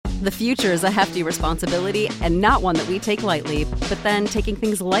The future is a hefty responsibility and not one that we take lightly. But then taking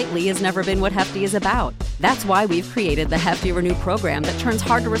things lightly has never been what Hefty is about. That's why we've created the Hefty Renew program that turns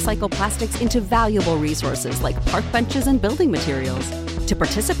hard-to-recycle plastics into valuable resources like park benches and building materials. To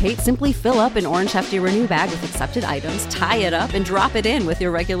participate, simply fill up an orange Hefty Renew bag with accepted items, tie it up, and drop it in with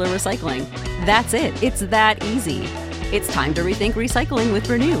your regular recycling. That's it. It's that easy. It's time to rethink recycling with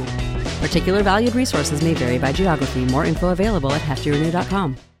Renew. Particular valued resources may vary by geography. More info available at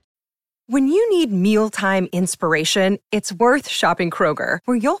heftyrenew.com. When you need mealtime inspiration, it's worth shopping Kroger,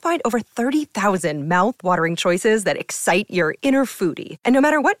 where you'll find over 30,000 mouth-watering choices that excite your inner foodie. And no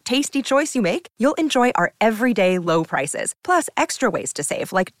matter what tasty choice you make, you'll enjoy our everyday low prices, plus extra ways to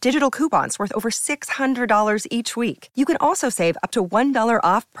save, like digital coupons worth over $600 each week. You can also save up to $1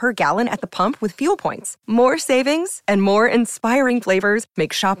 off per gallon at the pump with fuel points. More savings and more inspiring flavors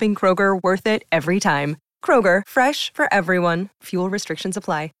make shopping Kroger worth it every time. Kroger, fresh for everyone. Fuel restrictions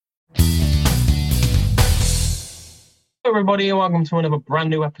apply. Hello everybody, and welcome to another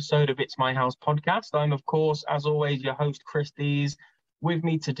brand new episode of It's My House podcast. I'm, of course, as always, your host, Chris Dees. With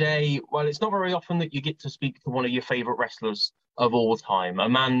me today, well, it's not very often that you get to speak to one of your favourite wrestlers of all time, a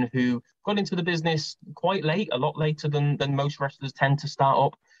man who got into the business quite late, a lot later than most wrestlers tend to start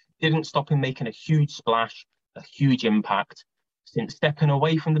up, didn't stop him making a huge splash, a huge impact. Since stepping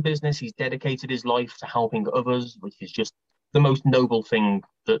away from the business, he's dedicated his life to helping others, which is just the most noble thing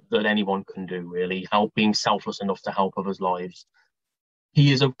that anyone can do, really, being selfless enough to help others' lives.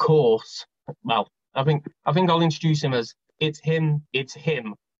 He is, of course, well, I think I'll introduce him as it's him, it's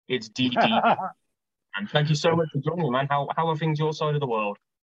DD. And thank you so much for joining me, man. How are things your side of the world?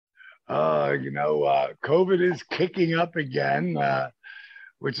 COVID is kicking up again,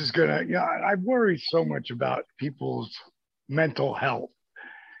 which is I worry so much about people's mental health.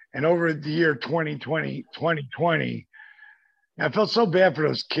 And over the year 2020, I felt so bad for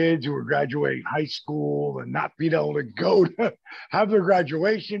those kids who were graduating high school and not being able to go to have their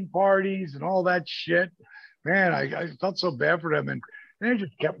graduation parties and all that shit. Man, I felt so bad for them. And they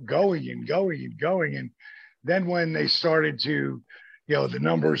just kept going and going and going. And then when they started to, the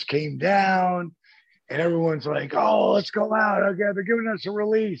numbers came down and everyone's like, oh, let's go out. Okay, they're giving us a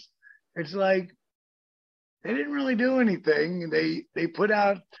release. It's like, they didn't really do anything. They put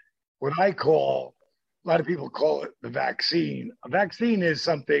out what I call, a lot of people call it the vaccine. A vaccine is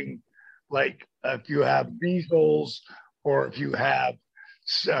something like if you have measles or if you have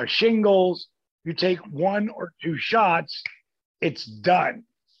shingles, you take 1 or 2 shots, it's done.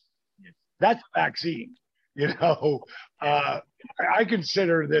 That's a vaccine. I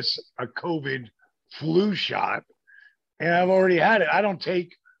consider this a COVID flu shot, and I've already had it. I don't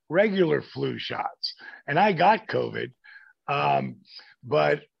take regular flu shots, and I got COVID,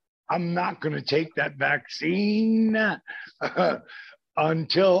 but I'm not going to take that vaccine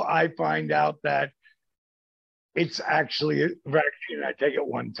until I find out that it's actually a vaccine. I take it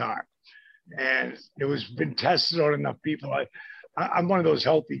one time, and it was been tested on enough people. I'm one of those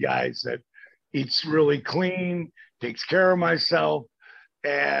healthy guys that eats really clean, takes care of myself,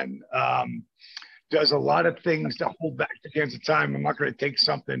 and does a lot of things to hold back the cancer time. I'm not going to take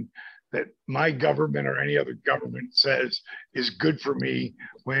something that my government or any other government says is good for me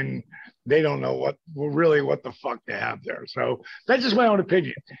when they don't know what the fuck they have there. So that's just my own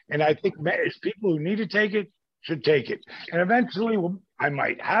opinion. And I think it's people who need to take it should take it. And eventually I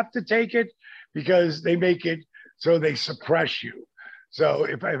might have to take it because they make it so they suppress you. So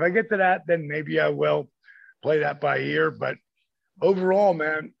if I get to that, then maybe I will play that by ear. But overall,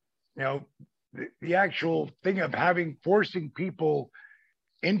 man, the actual thing of forcing people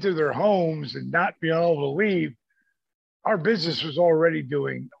into their homes and not being able to leave, our business was already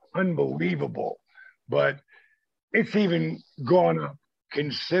doing unbelievable, but it's even gone up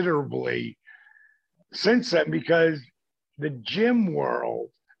considerably since then because the gym world,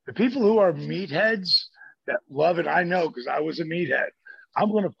 the people who are meatheads that love it, I know because I was a meathead,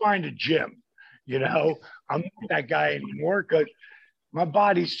 I'm going to find a gym, I'm not that guy anymore because my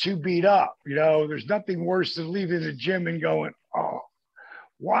body's too beat up. There's nothing worse than leaving the gym and going, oh,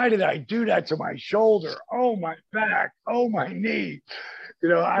 why did I do that to my shoulder? Oh, my back. Oh, my knee.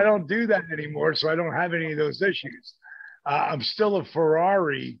 I don't do that anymore, so I don't have any of those issues. I'm still a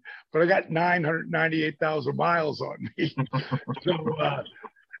Ferrari, but I got 998,000 miles on me.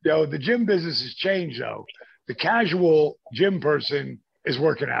 So, the gym business has changed, though. The casual gym person is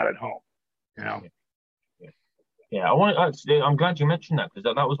working out at home, Yeah, I'm glad you mentioned that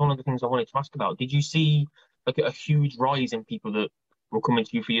because that was one of the things I wanted to ask about. Did you see a huge rise in people that were coming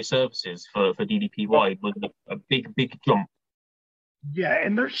to you for your services for DDPY? Was it a big jump? Yeah,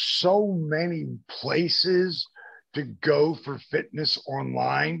 and there's so many places to go for fitness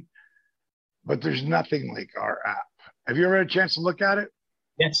online. but there's nothing like our app. Have you ever had a chance to look at it?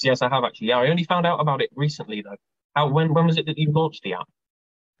 Yes, I have actually. Yeah, I only found out about it recently though. When was it that you launched the app?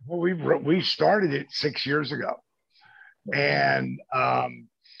 Well, we started it 6 years ago, and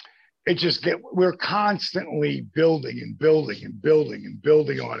it just we're constantly building and building and building and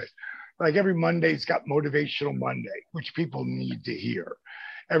building on it. Like every Monday's got Motivational Monday, which people need to hear.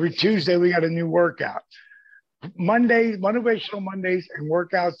 Every Tuesday we got a new workout. Motivational Mondays and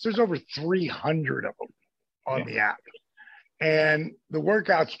workouts, there's over 300 of them on the app. And the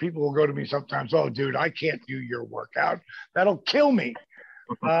workouts, people will go to me sometimes, oh, dude, I can't do your workout. That'll kill me.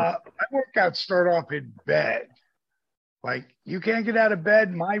 My workouts start off in bed. Like, you can't get out of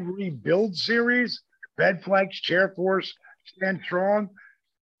bed. My rebuild series, bed flex, chair force, stand strong,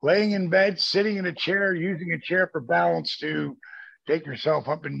 laying in bed, sitting in a chair, using a chair for balance to take yourself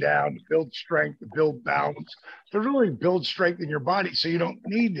up and down, to build strength, to build balance, to really build strength in your body so you don't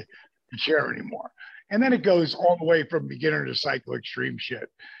need the chair anymore. And then it goes all the way from beginner to cycle extreme shit.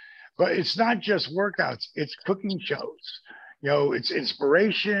 But it's not just workouts, it's cooking shows. It's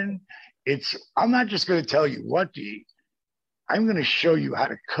inspiration. I'm not just going to tell you what to eat. I'm going to show you how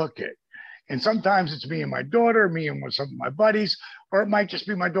to cook it. And sometimes it's me and my daughter, me and some of my buddies, or it might just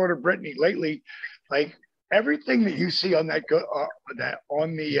be my daughter, Brittany. Lately, like everything that you see on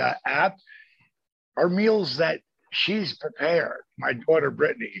the app are meals that she's prepared. My daughter,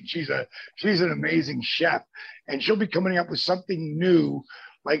 Brittany, she's an amazing chef, and she'll be coming up with something new,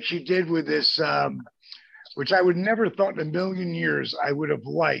 like she did with this, which I would never thought in a million years I would have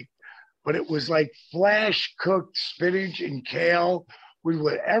liked. But it was like flash cooked spinach and kale with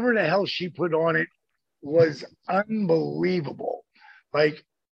whatever the hell she put on it was unbelievable. Like,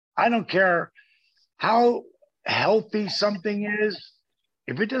 I don't care how healthy something is.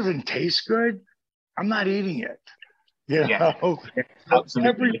 If it doesn't taste good, I'm not eating it.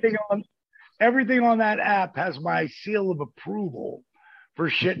 Absolutely. Everything on that app has my seal of approval for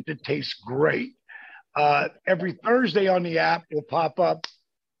shit that tastes great. Every Thursday on the app will pop up,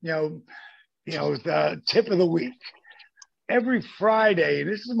 the tip of the week. Every Friday,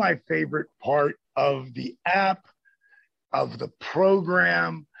 this is my favorite part of the app, of the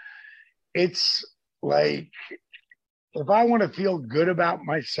program. It's like, if I want to feel good about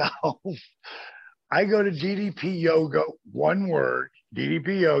myself, I go to DDP Yoga, one word,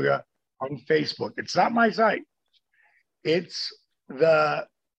 DDP Yoga on Facebook. It's not my site. It's the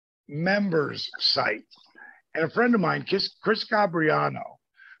members site. And a friend of mine, Chris Gabriano,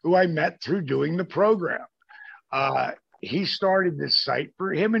 who I met through doing the program, he started this site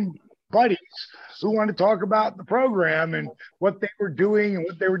for him and buddies who want to talk about the program and what they were doing and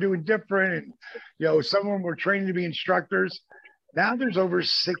what they were doing different. And, some of them were training to be instructors. Now there's over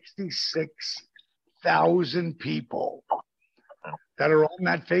 66,000 people that are on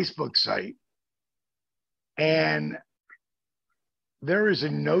that Facebook site. And there is a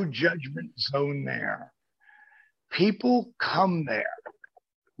no judgment zone there. People come there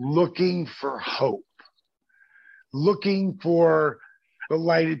looking for hope, looking for the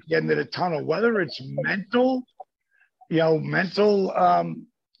light at the end of the tunnel, whether it's mental, the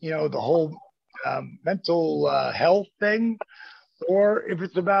whole mental health thing, or if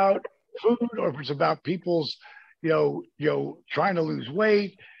it's about food, or if it's about people's, trying to lose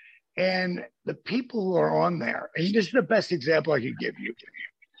weight. And the people who are on there, and this is the best example I could give you.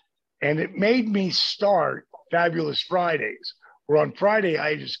 And it made me start Fabulous Fridays, where on Friday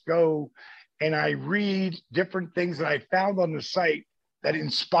I just go and I read different things that I found on the site that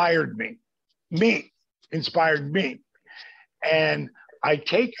inspired me. And I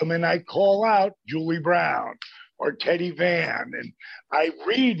take them and I call out Julie Brown or Teddy Van, and I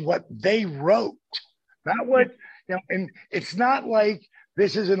read what they wrote, not what, and it's not like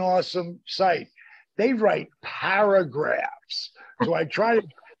this is an awesome site. They write paragraphs. So I try to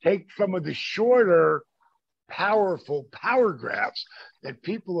take some of the shorter, powerful paragraphs that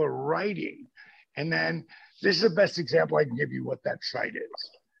people are writing. And then this is the best example I can give you what that site is.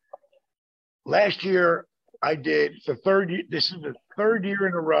 Last year, this is the third year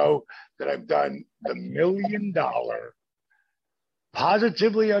in a row that I've done the $1 million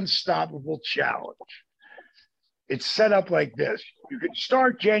Positively Unstoppable Challenge. It's set up like this. You can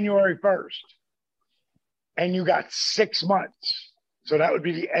start January 1st, and you got 6 months. So that would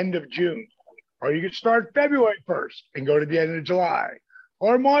be the end of June. Or you could start February 1st and go to the end of July.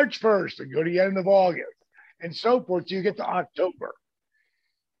 Or March 1st and go to the end of August. And so forth till you get to October.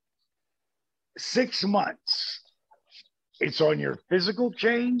 6 months. It's on your physical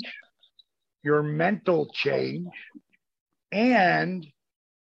change, your mental change, and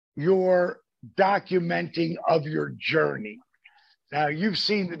your documenting of your journey. Now, you've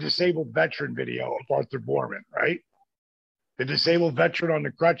seen the disabled veteran video of Arthur Borman, right? The disabled veteran on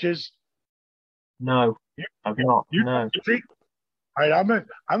the crutches. No, I've not. No. See? All right,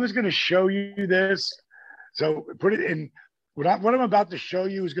 I'm just going to show you this. So put it in. What I'm about to show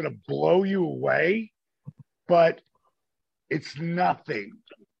you is going to blow you away, but it's nothing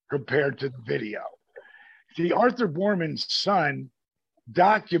compared to the video. See, Arthur Borman's son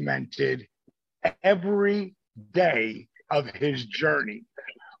documented every day of his journey.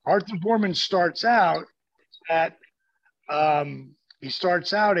 Arthur Borman starts out at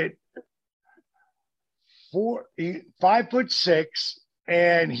 5'6",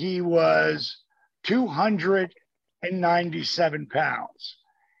 and he was 297 pounds.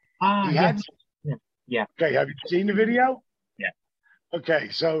 Yeah. Okay, have you seen the video? Yeah. Okay,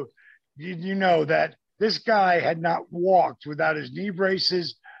 so you know that this guy had not walked without his knee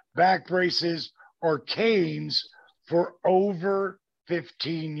braces, back braces, or canes for over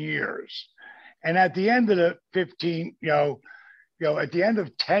 15 years. And at the end of the 15, at the end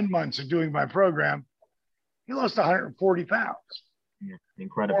of 10 months of doing my program, he lost 140 pounds. Yeah,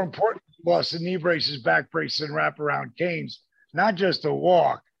 incredible. More important, he lost the knee braces, back braces, and wraparound canes, not just to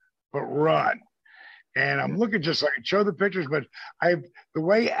walk, but run. And I'm looking just so I can show the pictures, but the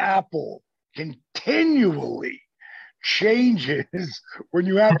way Apple continually changes when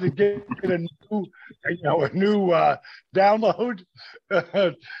you have to get a new download.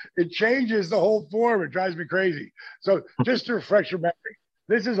 It changes the whole form. It drives me crazy. So just to refresh your memory,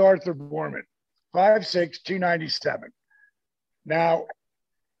 this is Arthur Borman, 5'6", 297. Now,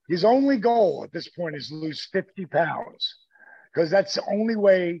 his only goal at this point is to lose 50 pounds because that's the only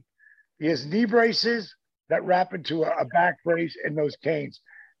way. He has knee braces that wrap into a back brace and those canes.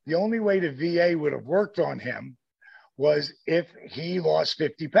 The only way the VA would have worked on him was if he lost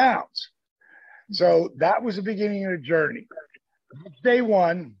 50 pounds. So that was the beginning of the journey. Day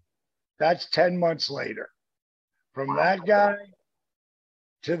one, that's 10 months later. From that guy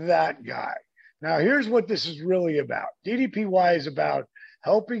to that guy. Now, here's what this is really about. DDPY is about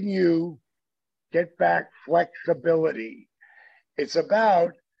helping you get back flexibility. It's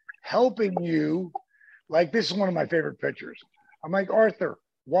about helping you, like this is one of my favorite pictures. I'm like, Arthur,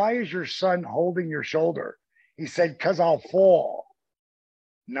 why is your son holding your shoulder? He said, because I'll fall.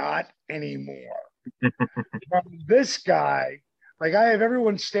 Not anymore. This guy, like I have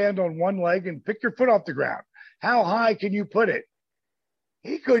everyone stand on one leg and pick your foot off the ground. How high can you put it?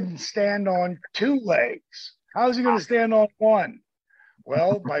 He couldn't stand on two legs. How's he going to stand on one?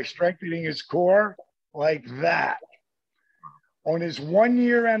 Well, by strengthening his core like that. On his 1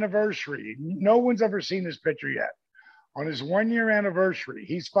 year anniversary, no one's ever seen this picture yet. On his 1 year anniversary,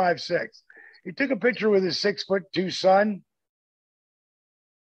 he's 5'6". He took a picture with his 6'2" son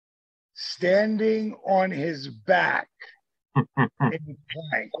standing on his back in the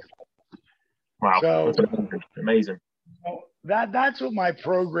plank. Wow, so, that's amazing. That's what my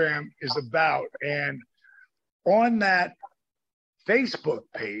program is about. And on that Facebook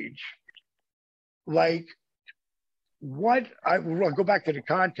page, like, I'll go back to the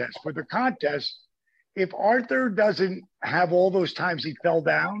contest. For the contest, if Arthur doesn't have all those times he fell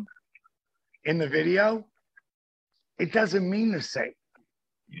down in the video, it doesn't mean the same.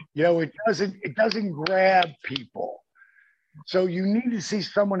 It doesn't grab people. So you need to see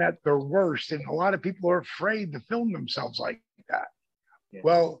someone at their worst, and a lot of people are afraid to film themselves like that. Yeah.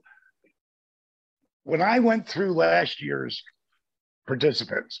 Well, when I went through last year's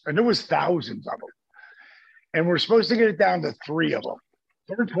participants, and there was thousands of them, and we're supposed to get it down to 3 of them.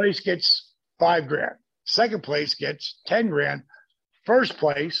 Third place gets $5,000. Second place gets $10,000. First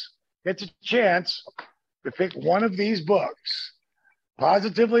place gets a chance to pick one of these books.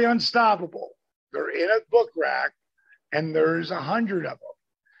 Positively Unstoppable. They're in a book rack, and there's 100 of them.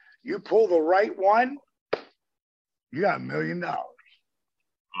 You pull the right one, you got $1 million.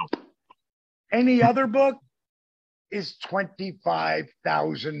 Any other book is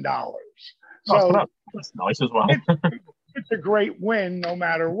 $25,000. So that's nice as well. It's a great win no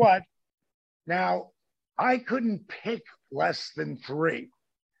matter what. Now, I couldn't pick less than 3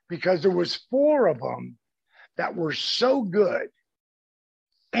 because there was 4 of them that were so good.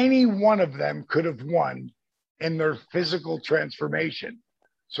 Any one of them could have won in their physical transformation.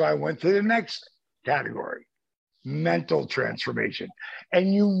 So I went to the next category, mental transformation.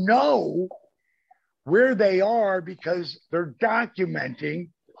 And you know where they are because they're documenting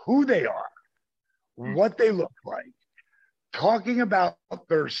who they are, what they look like, talking about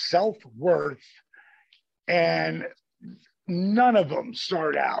their self-worth, and none of them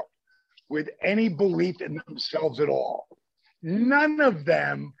start out with any belief in themselves at all. None of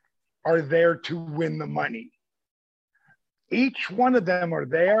them are there to win the money. each one of them are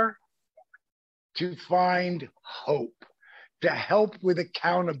there to find hope, to help with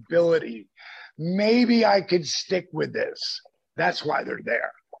accountability. Maybe I could stick with this. That's why they're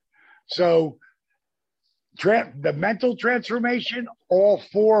there. So the mental transformation, all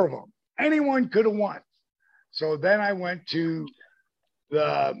 4 of them, anyone could have won. So then I went to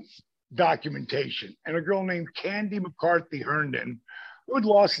the documentation, and a girl named Candy McCarthy Herndon, who had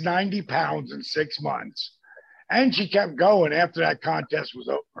lost 90 pounds in 6 months. And she kept going after that contest was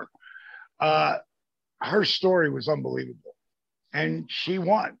over. Her story was unbelievable, and she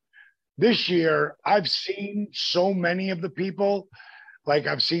won. This year, I've seen so many of the people, like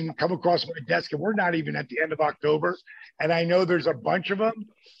I've seen come across my desk, and we're not even at the end of October. And I know there's a bunch of them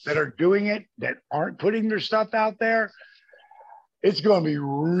that are doing it that aren't putting their stuff out there. It's going to be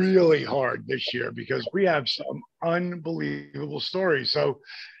really hard this year because we have some unbelievable stories. So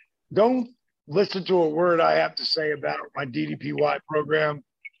don't listen to a word I have to say about my DDPY program.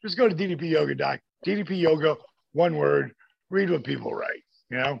 Just go to DDP Yoga, one word, read what people write,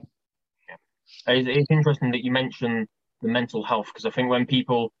 you know? It's interesting that you mentioned the mental health, because I think when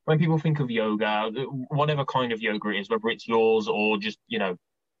people think of yoga, whatever kind of yoga it is, whether it's yours or just, you know,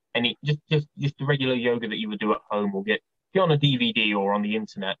 any just the regular yoga that you would do at home or get on a DVD or on the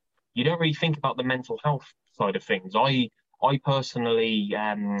internet, you don't really think about the mental health side of things. I personally,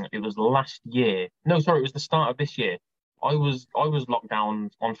 it was the start of this year. I was locked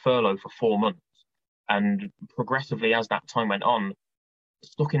down on furlough for 4 months, and progressively as that time went on,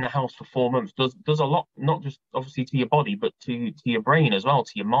 stuck in the house for 4 months does a lot, not just obviously to your body, but to your brain as well,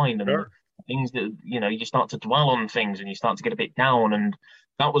 to your mind, and sure. Things that, you know, you start to dwell on things and you start to get a bit down. And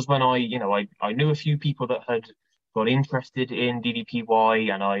that was when I knew a few people that had got interested in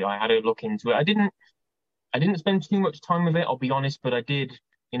DDPY, and I had a look into it. I didn't spend too much time with it, I'll be honest, but I did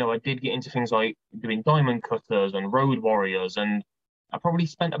get into things like doing diamond cutters and road warriors, and I probably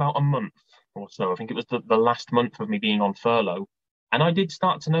spent about a month or so. I think it was the last month of me being on furlough. And I did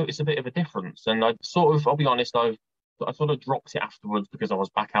start to notice a bit of a difference. And I'll be honest, I sort of dropped it afterwards because I was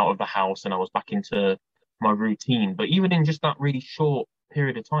back out of the house and I was back into my routine. But even in just that really short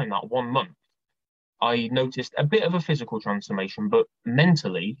period of time, that 1 month, I noticed a bit of a physical transformation, but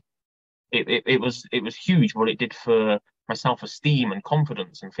mentally, it was huge what it did for my self-esteem and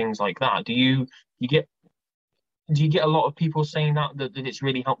confidence and things like that. Do you get a lot of people saying that it's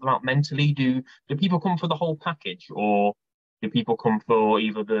really helped them out mentally? Do people come for the whole package, or do people come for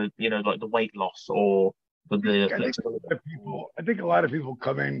either the weight loss or I think a lot of people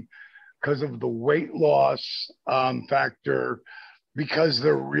come in because of the weight loss factor, because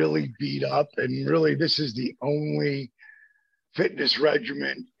they're really beat up, and really this is the only fitness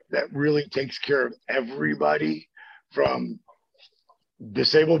regimen that really takes care of everybody, from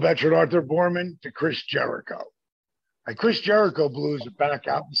disabled veteran Arthur Borman to Chris Jericho. Like, Chris Jericho blew his back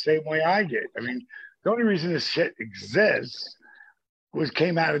out the same way I did. I mean, the only reason this shit exists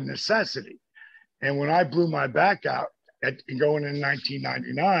came out of necessity. And when I blew my back out going in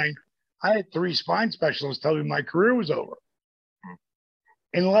 1999, I had 3 spine specialists tell me my career was over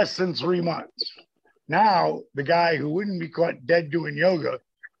in less than 3 months. Now, the guy who wouldn't be caught dead doing yoga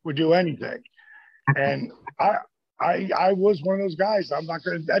would do anything. And I was one of those guys.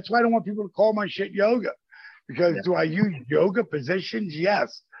 That's why I don't want people to call my shit yoga. Because do I use yoga positions?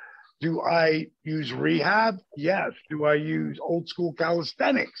 Yes. Do I use rehab? Yes. Do I use old school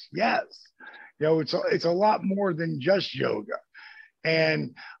calisthenics? Yes. You know, it's a lot more than just yoga.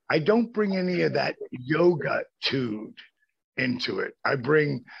 And I don't bring any of that yoga tude into it. I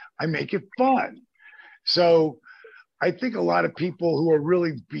make it fun. So I think a lot of people who are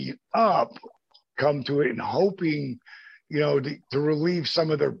really beat up come to it and hoping, you know, to relieve some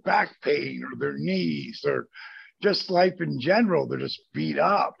of their back pain or their knees or just life in general. They're just beat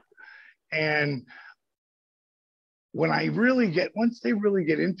up. And once they really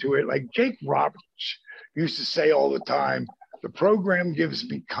get into it, like Jake Roberts used to say all the time, the program gives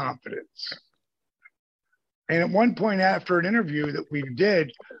me confidence. And at one point after an interview that we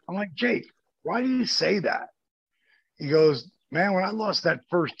did, I'm like, Jake, why do you say that? He goes, man, when I lost that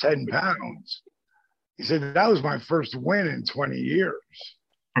first 10 pounds, he said, that was my first win in 20 years.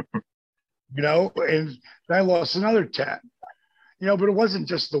 You know, and I lost another 10. You know, but it wasn't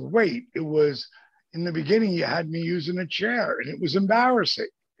just the weight. It was, in the beginning, you had me using a chair, and it was embarrassing.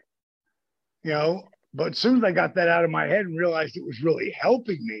 You know, but as soon as I got that out of my head and realized it was really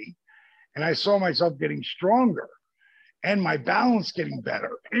helping me, and I saw myself getting stronger, and my balance getting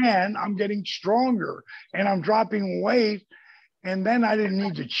better, and I'm getting stronger, and I'm dropping weight, and then I didn't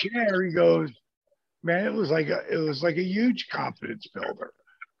need the chair. He goes, man, it was like a huge confidence builder.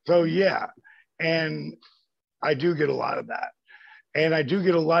 So yeah, and I do get a lot of that. And I do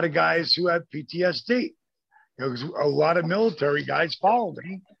get a lot of guys who have PTSD. A lot of military guys follow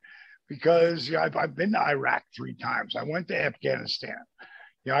me because I've been to Iraq 3 times. I went to Afghanistan.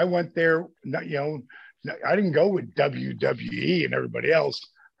 I went there, I didn't go with WWE and everybody else.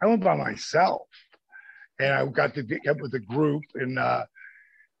 I went by myself. And I got to get with a group and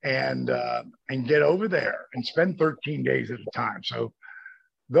get over there and spend 13 days at a time. So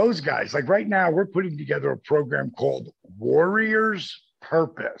those guys, like right now, we're putting together a program called Warriors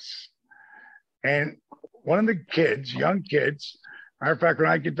Purpose. And one of the kids, young kids, matter of fact, when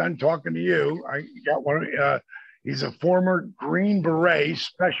I get done talking to you, I got one. He's a former Green Beret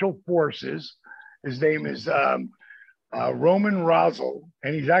Special Forces. His name is Roman Rosal,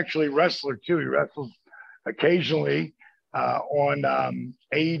 and he's actually a wrestler too. He wrestles occasionally on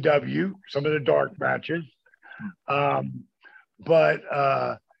AEW, some of the dark matches. But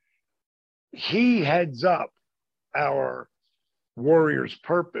he heads up our Warriors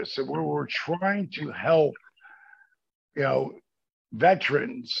Purpose, and we're trying to help,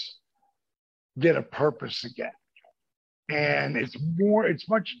 veterans get a purpose again. And it's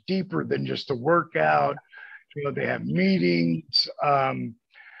much deeper than just a workout. They have meetings.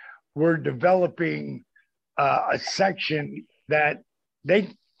 We're developing a section that the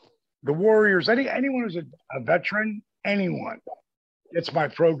Warriors, anyone who's a veteran, anyone gets my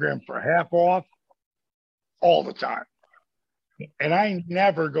program for half off all the time. And I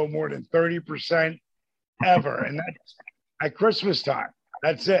never go more than 30% ever. And that's at Christmas time.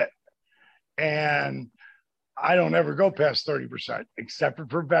 That's it. And I don't ever go past 30%, except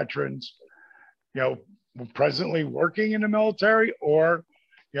for veterans, presently working in the military, or,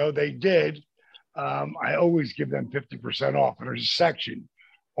 they did. I always give them 50% off. And there's a section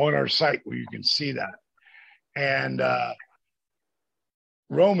on our site where you can see that. And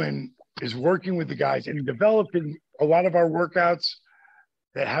Roman is working with the guys and developing a lot of our workouts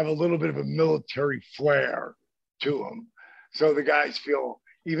that have a little bit of a military flair to them. So the guys feel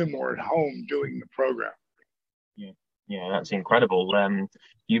even more at home doing the program. Yeah, that's incredible.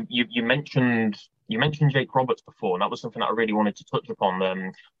 You mentioned Jake Roberts before, and that was something that I really wanted to touch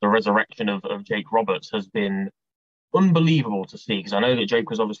upon. The resurrection of Jake Roberts has been unbelievable to see, because I know that Jake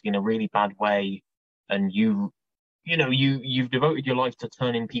was obviously in a really bad way, and you've devoted your life to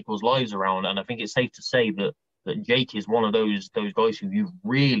turning people's lives around, and I think it's safe to say that Jake is one of those guys who you've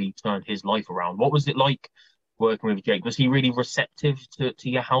really turned his life around. What was it like working with Jake? Was he really receptive to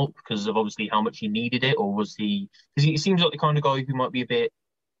your help because of obviously how much he needed it, or was he? Because he seems like the kind of guy who might be a bit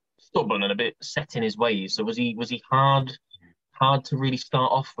stubborn and a bit set in his ways. So was he hard to really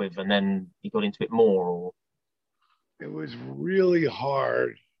start off with, and then he got into it more? Or it was really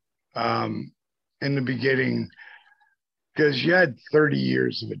hard in the beginning because you had 30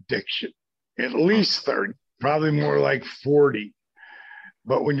 years of addiction, at least 30, probably more like 40.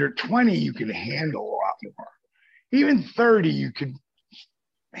 But when you're 20, you can handle a lot more. Even 30, you could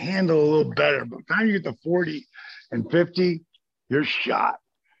handle a little better. But by the time you get to 40 and 50, you're shot.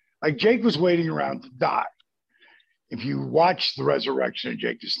 Like Jake was waiting around to die. If you watch The Resurrection of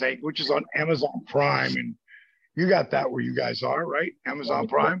Jake the Snake, which is on Amazon Prime, and you got that where you guys are, right? Amazon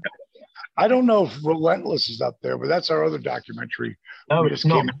Prime. I don't know if Relentless is up there, but that's our other documentary. No, it's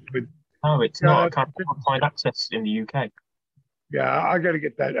not. No, it's not. I can't find access in the UK. Yeah, I got to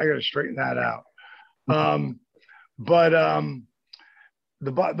get that. I got to straighten that out. But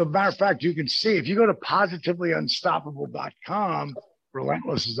the matter of fact, you can see if you go to positivelyunstoppable.com,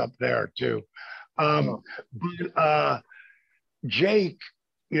 Relentless is up there too. But Jake,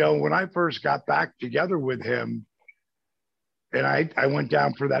 when I first got back together with him, and I went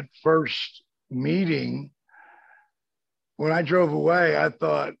down for that first meeting, when I drove away, I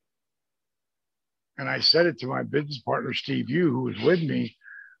thought, and I said it to my business partner, Steve Yu, who was with me,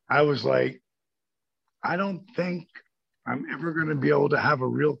 I was like, I don't think I'm ever going to be able to have a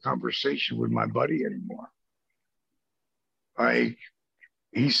real conversation with my buddy anymore. Like,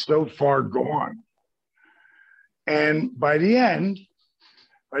 he's so far gone. And by the end,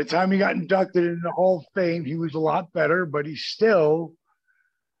 by the time he got inducted into the Hall of Fame, he was a lot better, but he still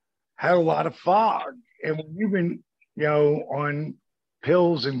had a lot of fog. And when you've been, on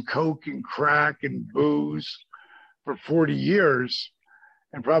pills and coke and crack and booze for 40 years,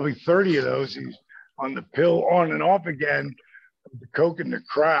 and probably 30 of those he's on the pill on and off again, the coke and the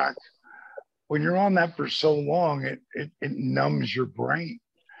crack. When you're on that for so long, it numbs your brain.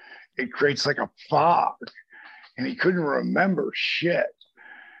 It creates like a fog, and he couldn't remember shit.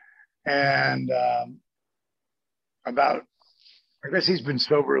 And I guess he's been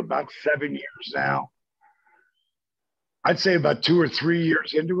sober about 7 years now. I'd say about 2 or 3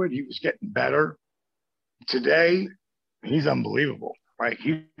 years into it, he was getting better. today, he's unbelievable. Like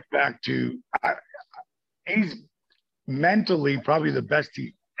he's back to, he's mentally probably the best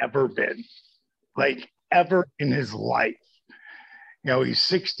he's ever been, like ever in his life. You know, he's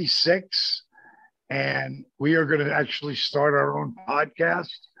 66, and we are going to actually start our own podcast.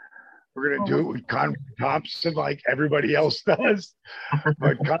 We're going to do it with Conrad Thompson, like everybody else does.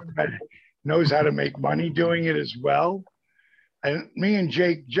 But Conrad knows how to make money doing it as well. And me and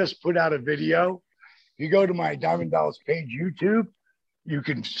Jake just put out a video. You go to my Diamond Dallas Page YouTube, you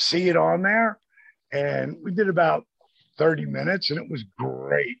can see it on there. And we did about 30 minutes, and it was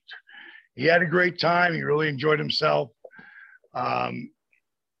great. He had a great time. He really enjoyed himself. We're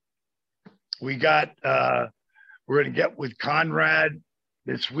going to get with Conrad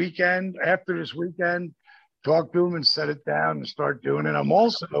this weekend, after this weekend, talk to him and set it down and start doing it. I'm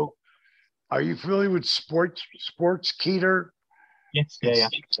also, are you familiar with Sportskeeda? Yes, yeah.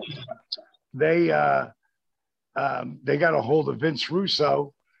 They got a hold of Vince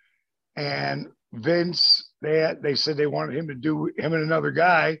Russo, and Vince, they said they wanted him to do him and another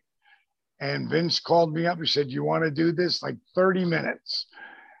guy. And Vince called me up. He said, "You want to do this?" Like 30 minutes.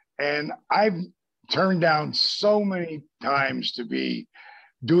 And I've turned down so many times to be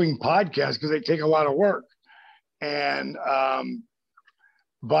doing podcasts because they take a lot of work. And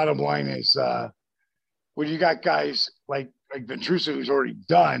bottom line is, when you got guys like Vince Russo, who's already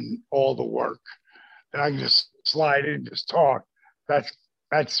done all the work, and I can just slide in and just talk, that's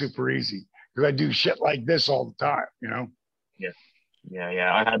super easy because I do shit like this all the time, you know? Yeah.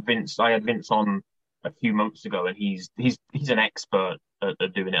 I had Vince on a few months ago, and he's an expert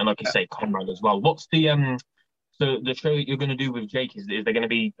at doing it. And like you say, Conrad as well. What's the so the show that you're going to do with Jake, is there going to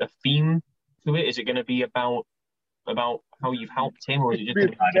be a theme to it? Is it going to be about how you've helped him, or is it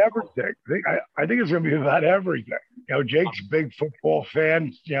just about everything? I think it's going to be about everything. You know, Jake's a big football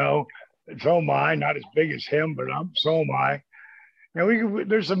fan. You know, so am I. Not as big as him, but so am I. You know,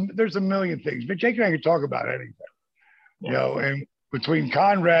 there's a million things, but Jake and I can talk about anything. You know, and between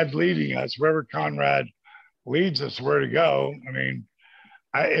Conrad leading us, wherever Conrad leads us, where to go. I mean,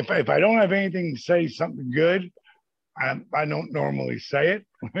 if I don't have anything to say something good, I don't normally say it.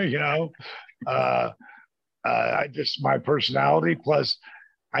 You know, I just my personality. Plus,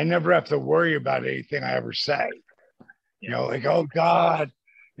 I never have to worry about anything I ever say. You know, like, oh God,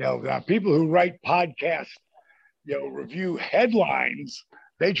 you know, people who write podcasts, you know, review headlines,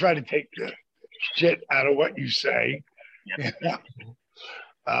 they try to take the shit out of what you say. Yep.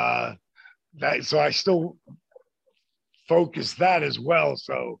 So I still focus that as well,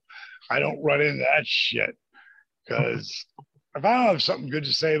 so I don't run into that shit. Because if I don't have something good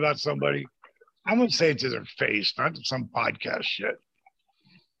to say about somebody, I'm gonna say it to their face, not to some podcast shit.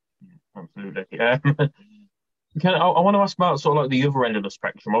 Absolutely. Yeah. I want to ask about sort of like the other end of the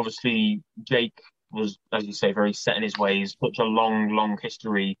spectrum. Obviously, Jake was, as you say, very set in his ways, such a long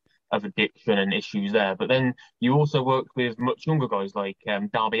history of addiction and issues there. But then you also worked with much younger guys, like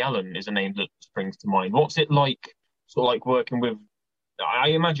Darby Allin is a name that springs to mind. What's it like, sort of like working with, I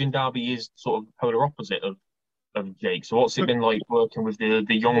imagine Darby is sort of the polar opposite of Jake. So what's it been like working with the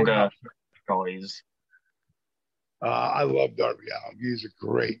younger guys? I love Darby Allin. He's a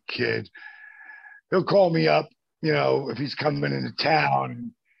great kid. He'll call me up, you know, if he's coming into town,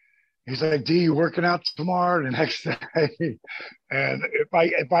 and he's like, "D, you working out tomorrow?" The next day, and if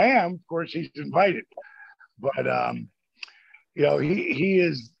I am, of course, he's invited. But you know,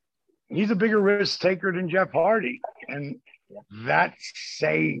 he's a bigger risk taker than Jeff Hardy, and that's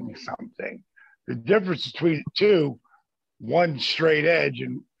saying something. The difference between the two, one's straight edge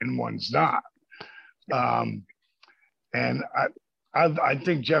and one's not. And I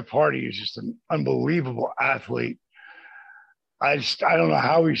think Jeff Hardy is just an unbelievable athlete. I don't know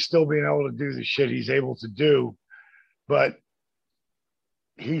how he's still being able to do the shit he's able to do, but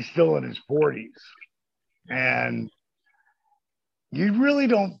he's still in his 40s. And you really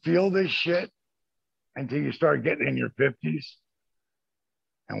don't feel this shit until you start getting in your 50s.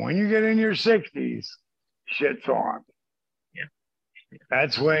 And when you get in your 60s, shit's on. Yeah.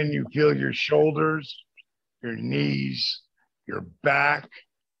 That's when you feel your shoulders, your knees, your back,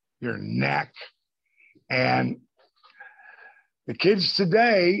 your neck. And the kids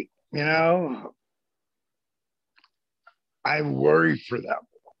today, you know, I worry for them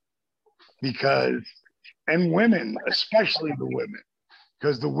because, and women, especially the women,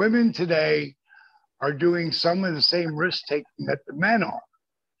 because the women today are doing some of the same risk taking that the men are.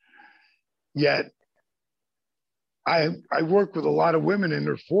 Yet I work with a lot of women in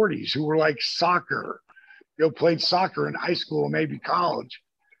their 40s who were like soccer, you know, played soccer in high school and maybe college.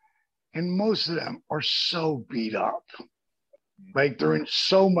 And most of them are so beat up. Like they're in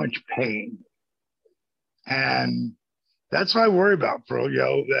so much pain. And that's what I worry about, bro.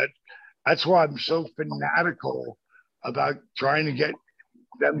 That's why I'm so fanatical about trying to get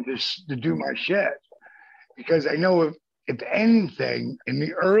them to do my shit. Because I know if anything, in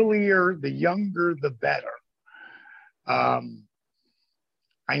the earlier, the younger, the better. I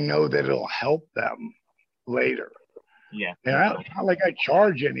know that it'll help them later. Yeah. And it's not like I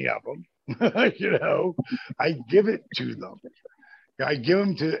charge any of them. I give it to them. I give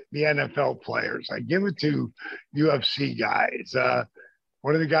them to the NFL players. I give it to UFC guys.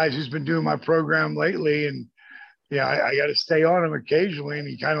 One of the guys who's been doing my program lately, and I got to stay on him occasionally, and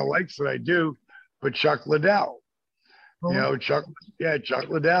he kind of likes what I do. But Chuck Liddell, Chuck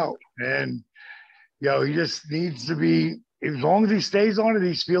Liddell, and he just needs to be. As long as he stays on it,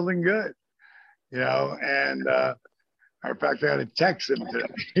 he's feeling good. And matter of fact, I got to text him today.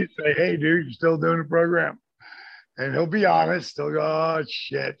 Say, hey, dude, you still doing the program? And he'll be honest. He'll go, oh,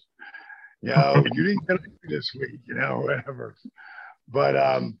 shit. You didn't get it this week, whatever. But,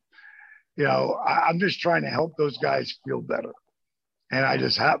 I'm just trying to help those guys feel better. And I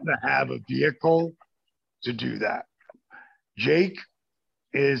just happen to have a vehicle to do that. Jake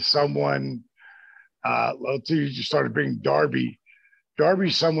is someone, you just started bringing Darby.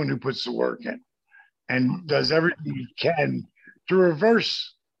 Darby's someone who puts the work in and does everything he can to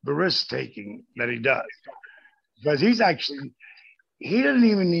reverse the risk taking that he does. Because he doesn't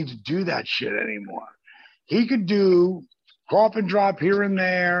even need to do that shit anymore. He could do cough and drop here and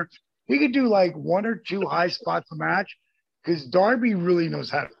there. He could do like one or two high spots a match because Darby really knows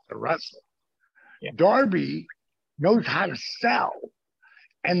how to wrestle. Yeah. Darby knows how to sell,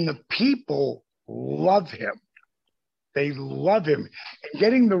 and the people love him. They love him. And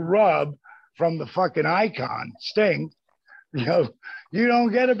getting the rub from the fucking icon, Sting, you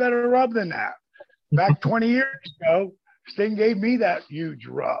don't get a better rub than that. Back 20 years ago, Sting gave me that huge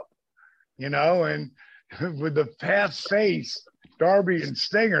rub, and with the fast face, Darby and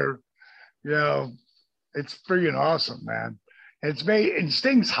Stinger, it's freaking awesome, man. And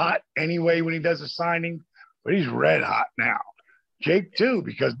Sting's hot anyway when he does a signing, but he's red hot now. Jake too,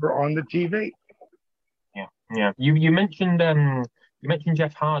 because we're on the TV. Yeah. You mentioned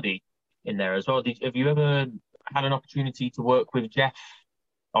Jeff Hardy in there as well. Have you ever had an opportunity to work with Jeff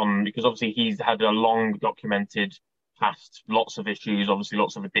because obviously he's had a long documented past, lots of issues, obviously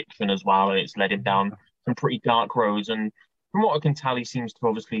lots of addiction as well, and it's led him down some pretty dark roads. And from what I can tell, he seems to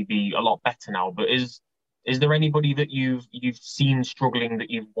obviously be a lot better now. But is there anybody that you've seen struggling that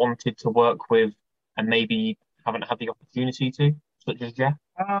you've wanted to work with and maybe haven't had the opportunity to, such as Jeff?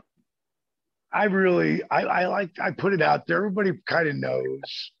 I put it out there. Everybody kind of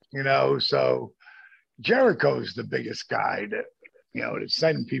knows, so Jericho's the biggest guy to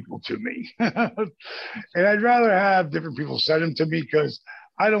send people to me. And I'd rather have different people send them to me because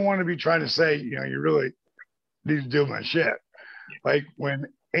I don't want to be trying to say, you really need to do my shit. Like when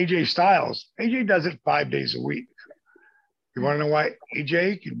AJ Styles does it 5 days a week. You want to know why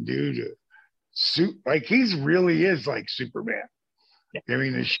AJ can do the suit? Like he really is like Superman. I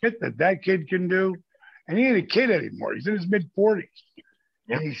mean, the shit that kid can do, and he ain't a kid anymore. He's in his mid-40s.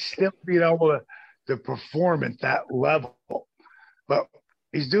 And he's still being able to perform at that level. But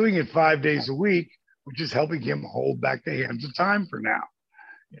he's doing it 5 days a week, which is helping him hold back the hands of time for now.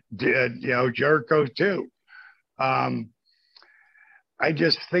 Jericho too. I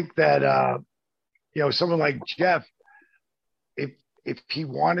just think that, someone like Jeff, if he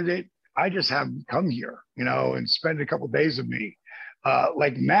wanted it, I just have him come here, and spend a couple of days with me.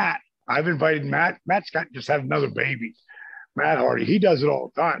 Like Matt, I've invited Matt. Matt's just had another baby. Matt Hardy, he does it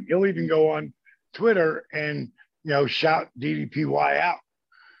all the time. He'll even go on Twitter and, shout DDPY out,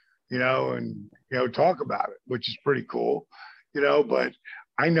 and, talk about it, which is pretty cool, but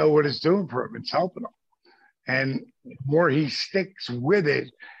I know what it's doing for him. It's helping him. And the more he sticks with it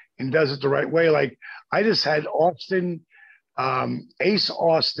and does it the right way, like I just had Ace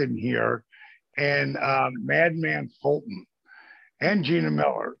Austin here and Madman Fulton and Gina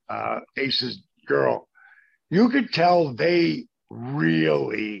Miller, Ace's girl. You could tell they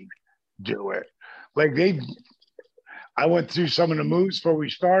really do it. Like I went through some of the moves before we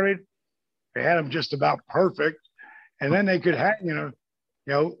started. They had them just about perfect. And then they could hang,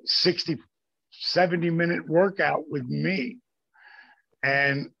 60, 70-minute workout with me.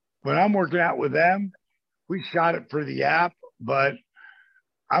 And when I'm working out with them, we shot it for the app, but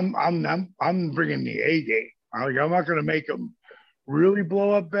I'm bringing the A game. I'm not going to make them really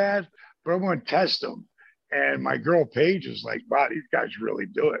blow up bad, but I'm going to test them. And my girl Paige is like, wow, these guys really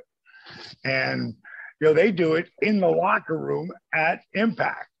do it. And, they do it in the locker room at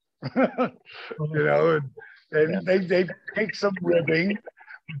Impact, and they take some ribbing.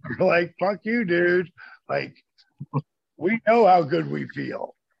 They're like, fuck you, dude. Like, we know how good we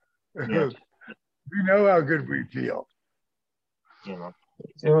feel. Yeah. We know how good we feel. You know,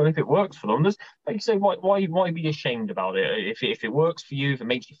 so if it works for them, there's, like you say, why be ashamed about it? If it works for you, if it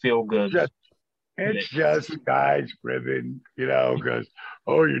makes you feel good, It's just guys ribbing, because,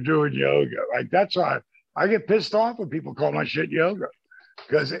 oh, you're doing yoga. Like, that's why I get pissed off when people call my shit yoga,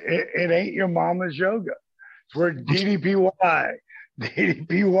 because it ain't your mama's yoga. It's where DDPY,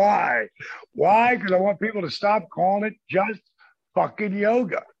 DDPY. Why? Because I want people to stop calling it just fucking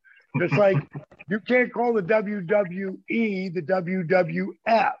yoga. It's like, you can't call the WWE the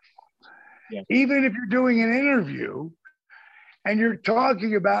WWF. Yeah. Even if you're doing an interview and you're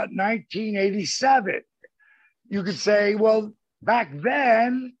talking about 1987, you could say, well, back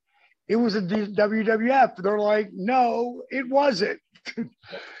then it was a WWF. They're like, no, it wasn't.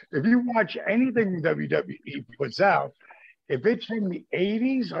 If you watch anything WWE puts out, if it's from the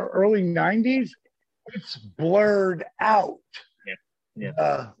 80s or early 90s, it's blurred out.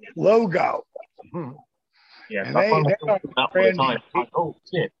 Logo. Yeah, and they all the time. Oh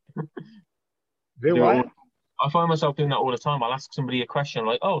shit! They what? I find myself doing that all the time. I'll ask somebody a question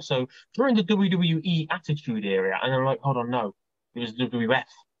like, "Oh, so during the WWE Attitude Era," and I'm like, "Hold on, no, it was WWF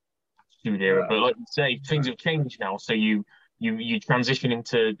Attitude Era." But like you say, things have changed now, so you transition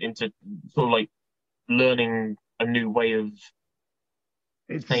into sort of like learning a new way of.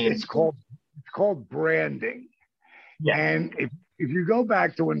 It's called branding. Yeah. And if you go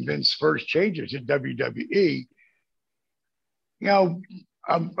back to when Vince first changes at WWE, a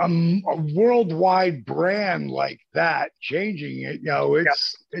worldwide brand like that changing it,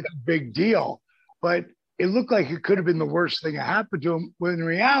 it's a big deal. But it looked like it could have been the worst thing that happened to him, when the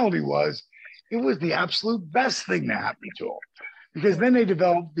reality was it was the absolute best thing that happened to him. Because then they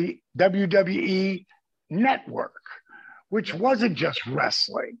developed the WWE Network, which wasn't just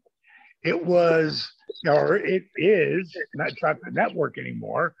wrestling. It was, or it is, it's not the network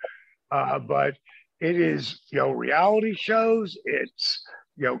anymore, but it is, reality shows, it's,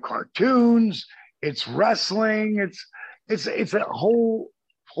 cartoons, it's wrestling, it's a whole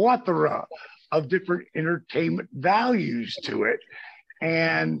plethora of different entertainment values to it.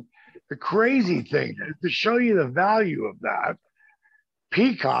 And the crazy thing is, to show you the value of that,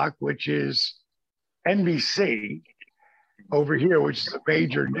 Peacock, which is NBC over here, which is a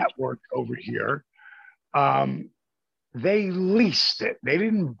major network over here, they leased it. They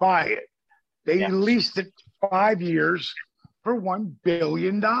didn't buy it. They leased it 5 years for $1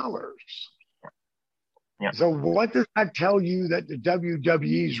 billion. Yeah. So what does that tell you that the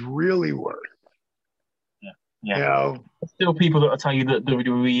WWE's really worth? Yeah. Still people that will tell you that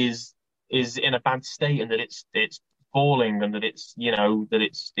WWE is in a bad state and that it's falling and that it's that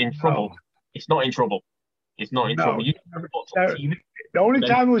it's in trouble. No. It's not in trouble. It's not in trouble. The only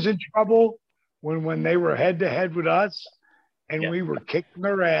time it was in trouble when they were head to head with us and we were kicking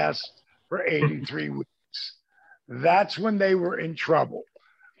their ass for 83 weeks. That's when they were in trouble.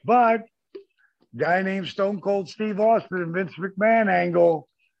 But a guy named Stone Cold Steve Austin and Vince McMahon angle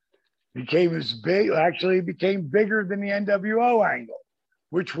became became bigger than the NWO angle,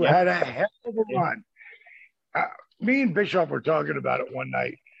 which had a hell of a run. Me and Bischoff were talking about it one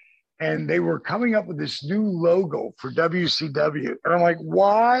night, and they were coming up with this new logo for WCW. And I'm like,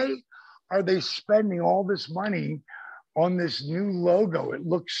 why are they spending all this money on this new logo? It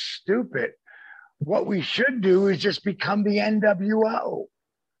looks stupid. What we should do is just become the NWO.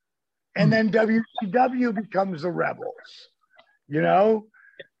 And then WCW becomes the Rebels,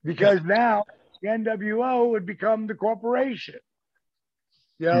 because now the NWO would become the corporation,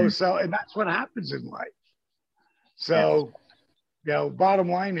 so, and that's what happens in life. So, bottom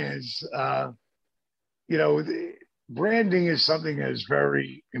line is, branding is something that is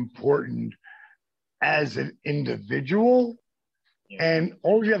very important as an individual. And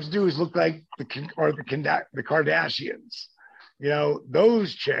all you have to do is look like the Kardashians.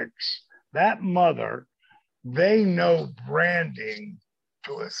 Those chicks, that mother, they know branding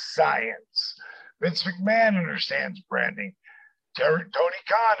to a science. Vince McMahon understands branding. Tony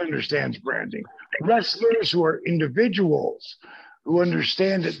Khan understands branding. Wrestlers who are individuals who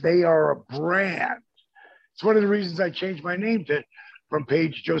understand that they are a brand. It's one of the reasons I changed my name from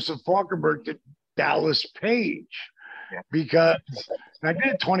Page Joseph Falkenberg to Dallas Page. Because I did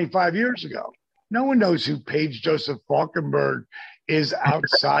it 25 years ago. No one knows who Page Joseph Falkenberg is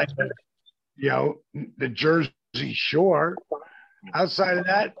outside of, the Jersey Shore. Outside of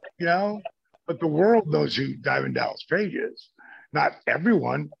that, but the world knows who Diamond Dallas Page is. Not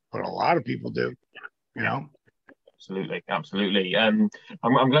everyone, but a lot of people do, Absolutely. I'm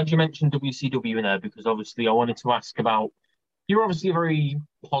glad you mentioned WCW in there, because obviously I wanted to ask about, you're obviously a very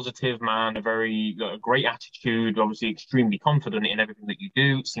positive man, a great attitude, obviously extremely confident in everything that you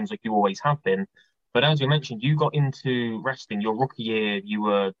do. It seems like you always have been. But as you mentioned, you got into wrestling your rookie year. You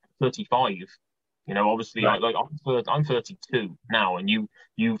were 35. Obviously, Right. I'm 32 now, and you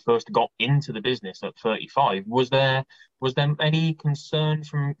first got into the business at 35. Was there any concern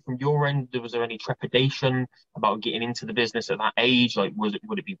from your end? Was there any trepidation about getting into the business at that age? Like, would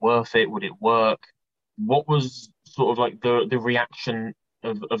it be worth it? Would it work? What was sort of like the reaction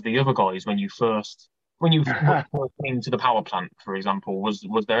of the other guys when you first came to the power plant, for example? Was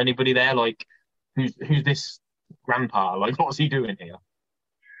there anybody there like who's this grandpa? Like, what's he doing here?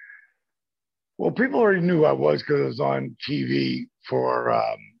 Well, people already knew who I was because I was on TV for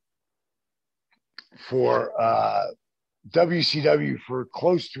WCW for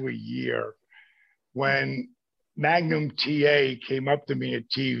close to a year. When Magnum TA came up to me at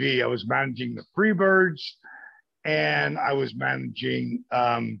TV, I was managing the Freebirds and I was managing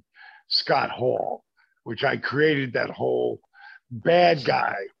Scott Hall, which I created that whole bad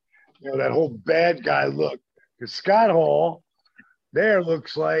guy, that whole bad guy look. Because Scott Hall there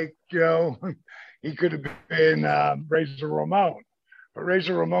looks like, he could have been Razor Ramon, but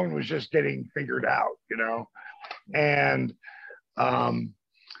Razor Ramon was just getting figured out, And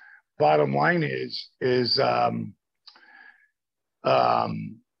bottom line is God, I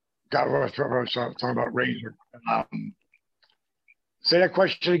was talking about Razor. Say that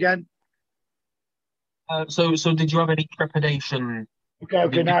question again. So did you have any trepidation?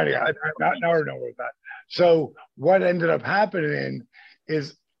 Okay. Now I know about that. So what ended up happening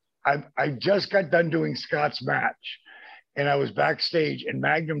is I just got done doing Scott's match, and I was backstage, and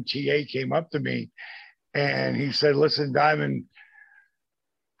Magnum TA came up to me, and he said, "Listen, Diamond,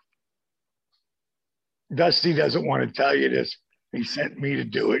 Dusty doesn't want to tell you this. He sent me to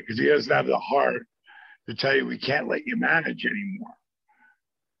do it because he doesn't have the heart to tell you we can't let you manage anymore."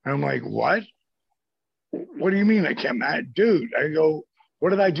 And I'm like, "What? What do you mean I can't manage? Dude," I go, "what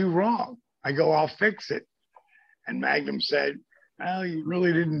did I do wrong?" I go, "I'll fix it." And Magnum said, "Well, you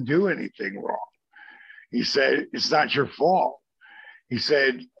really didn't do anything wrong." He said, "It's not your fault." He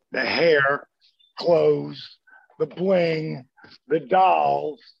said, "The hair, clothes, the bling, the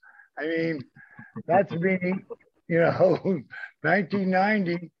dolls. I mean, that's me,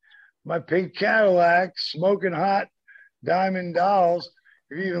 1990, my pink Cadillac, smoking hot diamond dolls.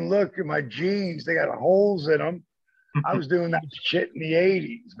 If you even look at my jeans, they got holes in them. I was doing that shit in the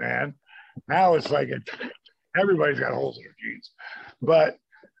 80s, man. Now it's like everybody's got holes in their jeans. But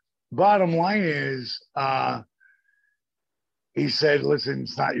bottom line is, he said, "Listen,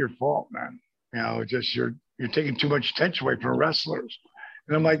 it's not your fault, man. Just you're taking too much attention away from wrestlers."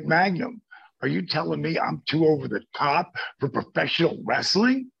 And I'm like, "Magnum, are you telling me I'm too over the top for professional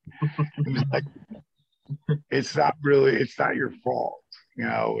wrestling?" He was like, it's not your fault.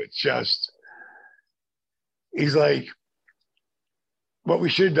 It's just, he's like, "What we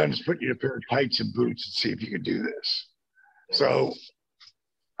should have done is put you in a pair of tights and boots and see if you can do this." So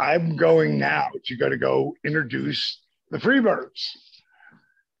I'm going now to go introduce the Freebirds.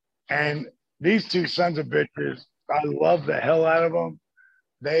 And these two sons of bitches, I love the hell out of them.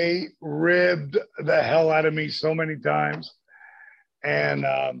 They ribbed the hell out of me so many times. And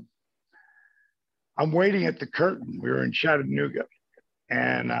I'm waiting at the curtain. We were in Chattanooga.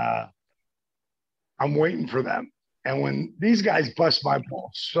 And I'm waiting for them. And when these guys bust my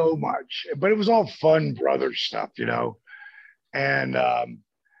balls so much, but it was all fun brother stuff, and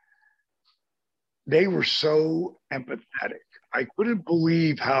they were so empathetic. I couldn't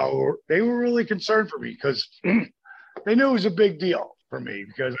believe how they were really concerned for me because they knew it was a big deal for me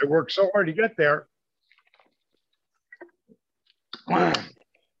because I worked so hard to get there. And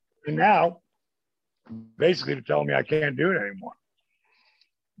now, basically, they're telling me I can't do it anymore.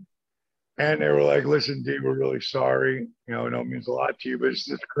 And they were like, "Listen, D, we're really sorry. I know it means a lot to you, but it's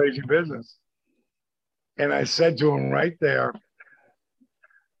just crazy business." And I said to him right there,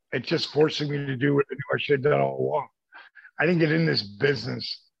 "It's just forcing me to do what I knew I should have done all along. I didn't get in this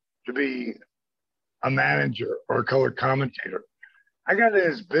business to be a manager or a color commentator. I got in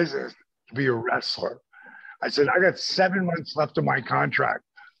this business to be a wrestler." I said, "I got 7 months left of my contract.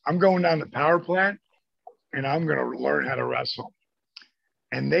 I'm going down the power plant, and I'm going to learn how to wrestle."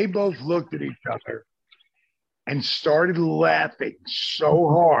 And they both looked at each other and started laughing so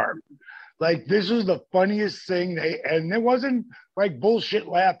hard. Like, this was the funniest thing. And it wasn't like bullshit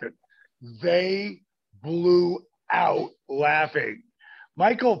laughing. They blew out laughing.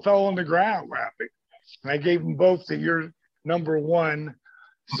 Michael fell on the ground laughing. And I gave them both the "you're number one"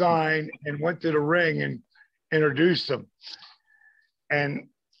 sign and went to the ring and introduced them. And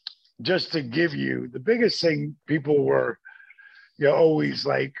just to give you the biggest thing, people were you're always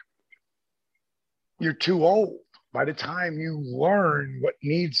like, you're too old. By the time you learn what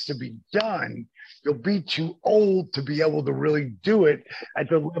needs to be done, you'll be too old to be able to really do it at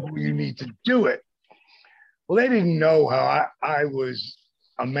the level you need to do it. Well, they didn't know how I was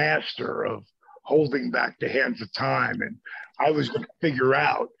a master of holding back the hands of time, and I was going to figure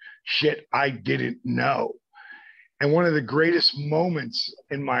out shit I didn't know. And one of the greatest moments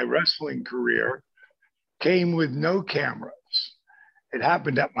in my wrestling career came with no cameras. It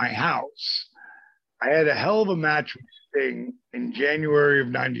happened at my house. I had a hell of a match with Sting in January of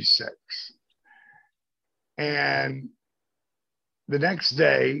 '96. And the next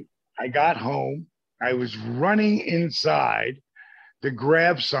day, I got home. I was running inside to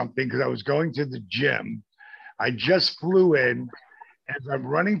grab something because I was going to the gym. I just flew in. As I'm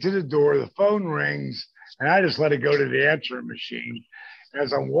running to the door, the phone rings, and I just let it go to the answering machine.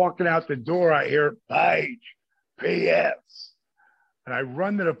 As I'm walking out the door, I hear, Page, P.S. And I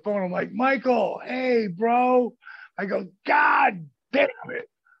run to the phone. I'm like, Michael, hey, bro. I go, God damn it,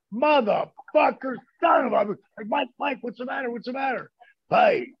 motherfucker, son of a... Like, Mike, what's the matter? What's the matter?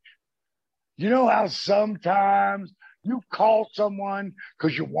 Page, you know how sometimes you call someone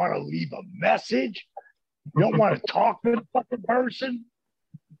because you want to leave a message? You don't want to talk to the fucking person?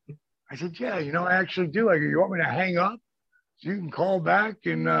 I said, yeah, I actually do. I go, you want me to hang up so you can call back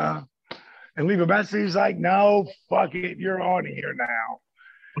and leave a message? He's like, no, fuck it. You're on here now.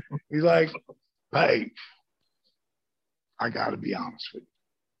 He's like, Paige, I got to be honest with you.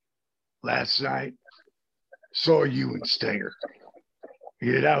 Last night, saw you and Stinger.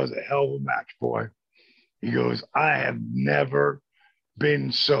 Yeah, that was a hell of a match, boy. He goes, I have never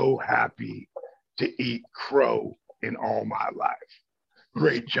been so happy to eat crow in all my life.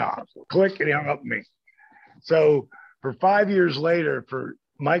 Great job. Click, and he hung up with me. So for 5 years later, for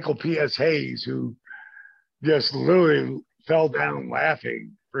Michael P.S. Hayes, who just literally fell down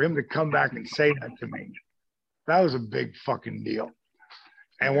laughing, for him to come back and say that to me, that was a big fucking deal.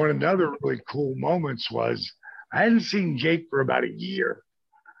 And one of the other really cool moments was I hadn't seen Jake for about a year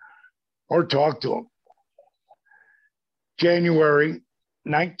or talked to him. January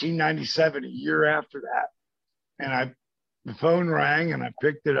 1997, a year after that. And the phone rang and I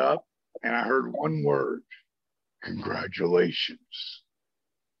picked it up and I heard one word, congratulations.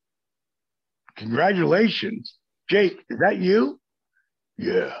 Congratulations? Jake, is that you?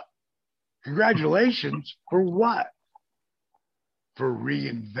 Yeah. Congratulations for what? For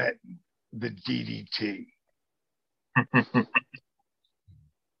reinventing the DDT.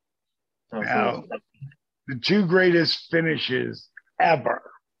 Now, the two greatest finishes ever,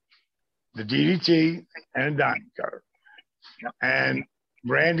 the DDT and a diamond cutter. And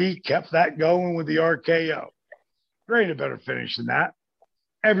Randy kept that going with the RKO. There ain't a better finish than that.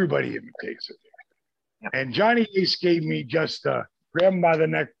 Everybody imitates it. And Johnny Ace gave me just a grab him by the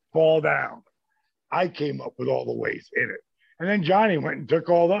neck, fall down. I came up with all the ways in it. And then Johnny went and took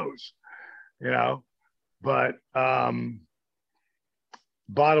all those, But bottom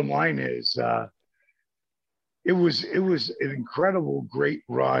line is, it was an incredible, great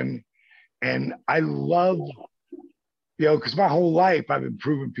run. And I love, because my whole life I've been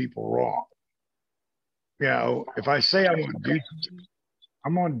proving people wrong. If I say I'm going to do something,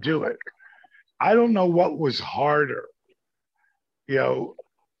 I'm going to do it. I don't know what was harder,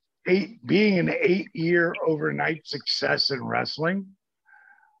 being an 8-year overnight success in wrestling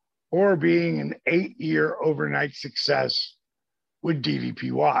or being an 8-year overnight success with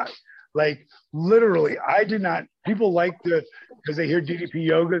DDPY. Like literally, I did not, people like because they hear DDP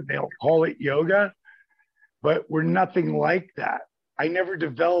yoga, they'll call it yoga, but we're nothing like that. I never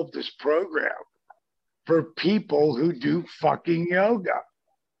developed this program for people who do fucking yoga.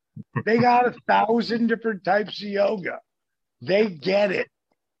 They got 1,000 different types of yoga. They get it.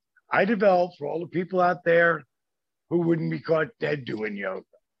 I developed for all the people out there who wouldn't be caught dead doing yoga,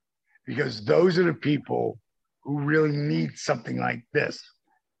 because those are the people who really need something like this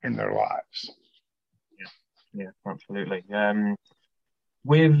in their lives. Yeah, absolutely.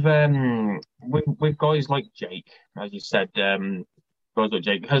 With guys like Jake, as you said, guys like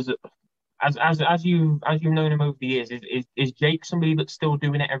Jake, as you've known him over the years, is Jake somebody that's still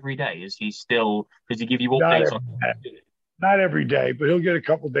doing it every day? Does he give you updates on? Not every day, but he'll get a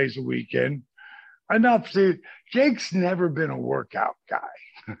couple days a week in. Enough to, Jake's never been a workout guy.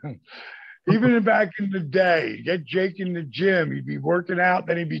 Even back in the day, get Jake in the gym, he'd be working out,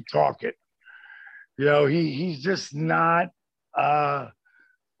 then he'd be talking. He's just not a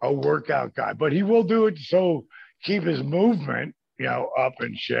workout guy, but he will do it so keep his movement, up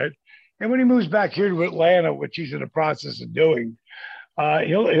and shit. And when he moves back here to Atlanta, which he's in the process of doing,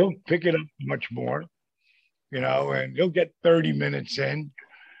 he'll pick it up much more. and he'll get 30 minutes in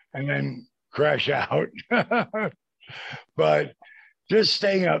and then crash out. But just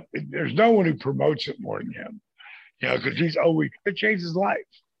staying up, there's no one who promotes it more than him, because it changed his life.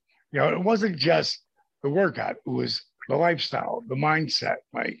 It wasn't just the workout, it was the lifestyle, the mindset,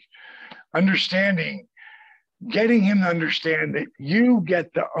 like getting him to understand that you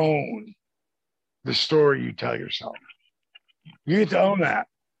get to own the story you tell yourself. You get to own that.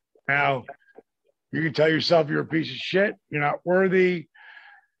 Now, you can tell yourself you're a piece of shit, you're not worthy.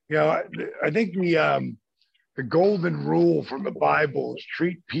 I think the golden rule from the Bible is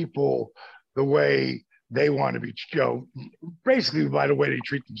treat people the way they want to be, basically by the way they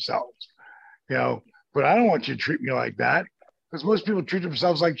treat themselves. But I don't want you to treat me like that, because most people treat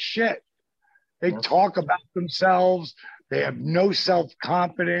themselves like shit. They talk about themselves. They have no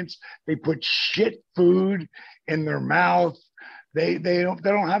self-confidence. They put shit food in their mouth. They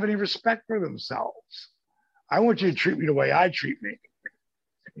don't have any respect for themselves. I want you to treat me the way I treat me.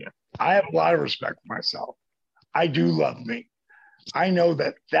 Yeah. I have a lot of respect for myself. I do love me. I know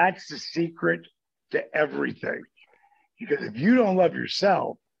that that's the secret to everything. Because if you don't love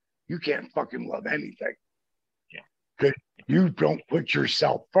yourself, you can't fucking love anything. Yeah. Because you don't put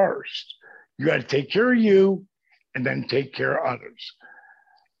yourself first. You got to take care of you and then take care of others.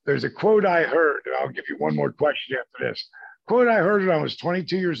 There's a quote I heard, and I'll give you one more question after this. Quote I heard when I was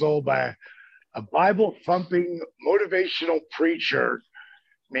 22 years old by a Bible-thumping motivational preacher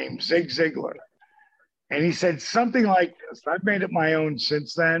named Zig Ziglar. And he said something like this. I've made it my own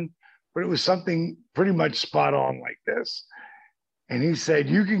since then, but it was something pretty much spot on like this. And he said,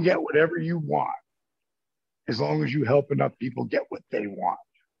 you can get whatever you want as long as you help enough people get what they want.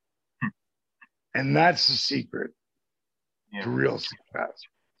 And that's the secret to real success.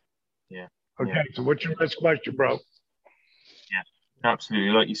 Yeah. Okay, so what's your next question, bro? Yeah, absolutely.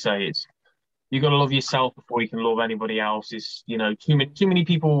 Like you say, you got to love yourself before you can love anybody else. It's, too many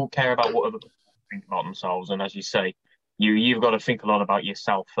people care about what other people think about themselves. And as you say, you've got to think a lot about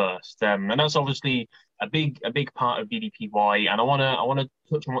yourself first. And that's obviously a big part of DDPY. And I want to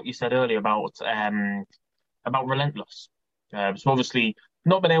touch on what you said earlier about Relentless. So obviously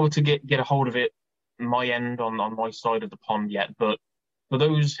not been able to get a hold of it my end on my side of the pond yet, but for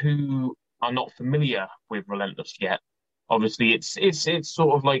those who are not familiar with Relentless yet, obviously it's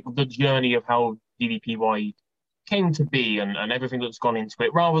sort of like the journey of how DDPY came to be and everything that's gone into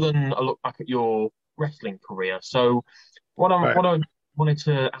it, rather than a look back at your wrestling career. So what I wanted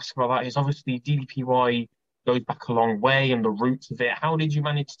to ask about that is, obviously DDPY goes back a long way and the roots of it. How did you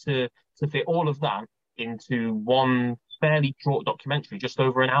manage to fit all of that into one fairly short documentary, just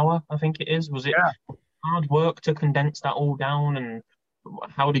over an hour, I think it is? Was it hard work to condense that all down, and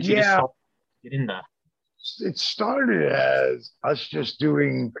how did you decide to get in there? It started as us just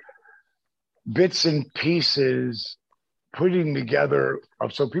doing bits and pieces, putting together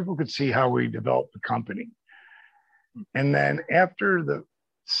so people could see how we developed the company. And then after the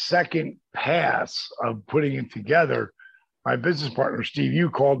second pass of putting it together, my business partner, Steve Yu,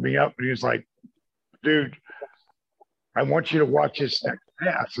 called me up and he was like, dude, I want you to watch this next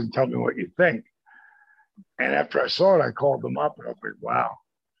pass and tell me what you think. And after I saw it, I called them up and I was like, wow,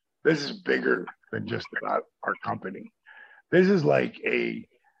 this is bigger than just about our company. This is like a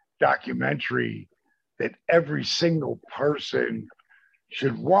documentary that every single person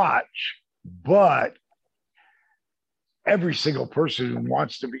should watch, but every single person who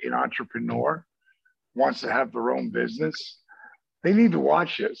wants to be an entrepreneur, wants to have their own business, they need to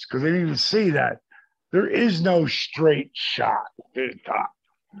watch this, because they need to see that there is no straight shot to the top.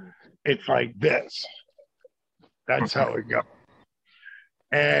 It's like this. That's how it goes.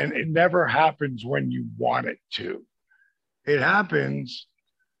 And it never happens when you want it to. It happens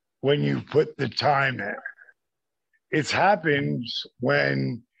when you put the time in. It happens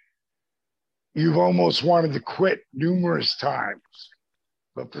when you've almost wanted to quit numerous times,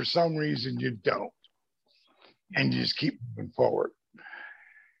 but for some reason you don't. And you just keep moving forward.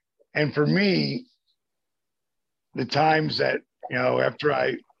 And for me, the times that, after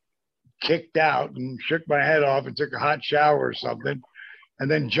I kicked out and shook my head off and took a hot shower or something, and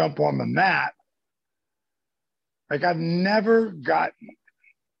then jump on the mat, like I've never gotten,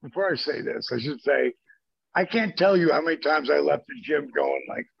 before I say this, I should say, I can't tell you how many times I left the gym going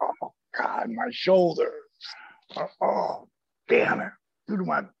like, oh God, my shoulder, oh, damn it, due to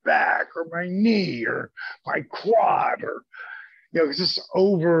my back or my knee or my quad, or, it's just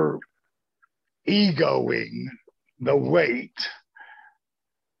over egoing the weight.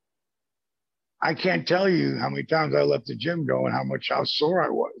 I can't tell you how many times I left the gym going how sore I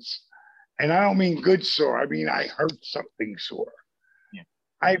was. And I don't mean good sore. I mean, I hurt something sore. Yeah.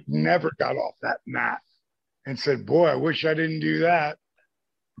 I've never got off that mat and said, boy, I wish I didn't do that.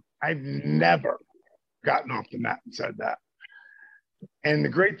 I've never gotten off the mat and said that. And the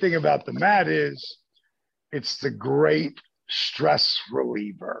great thing about the mat is it's the great stress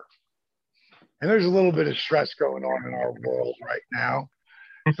reliever. And there's a little bit of stress going on in our world right now.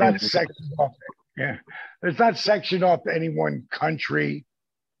 It's not sectioned off. Yeah. It's not sectioned off to any one country.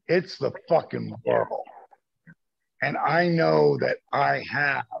 It's the fucking world. And I know that I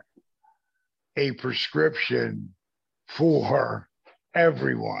have a prescription for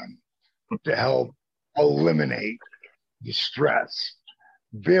everyone to help eliminate the stress,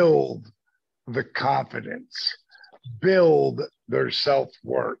 build the confidence, build their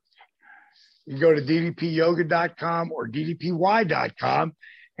self-worth. You go to ddpyoga.com or ddpy.com,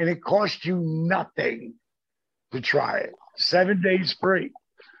 and it costs you nothing to try it. 7 days free.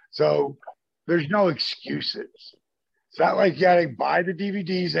 So there's no excuses. It's not like you got to buy the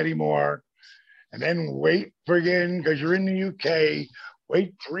DVDs anymore and then wait friggin' because you're in the UK,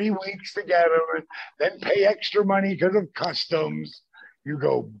 wait 3 weeks to get them, and then pay extra money because of customs. You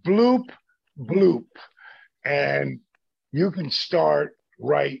go bloop, bloop, and you can start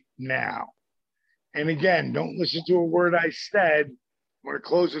right now. And again, don't listen to a word I said. I'm going to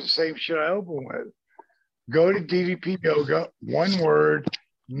close with the same shit I open with. Go to DDP Yoga, one word,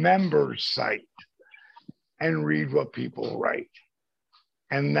 members site, and read what people write.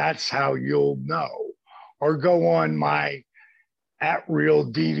 And that's how you'll know. Or go on my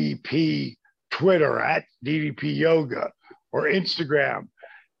 @RealDDP Twitter, @DDP Yoga, or Instagram,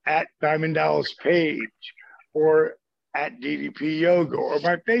 @Diamond Dallas Page, or @DDP Yoga, or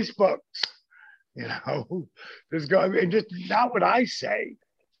my Facebooks. You know, just go and just not what I say,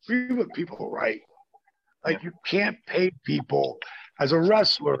 read what people write. Like, you can't pay people as a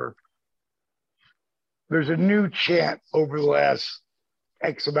wrestler. There's a new chant over the last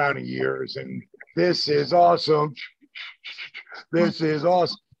X amount of years, and this is awesome. This is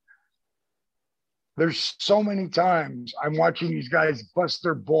awesome. There's so many times I'm watching these guys bust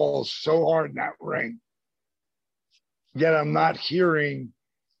their balls so hard in that ring, yet I'm not hearing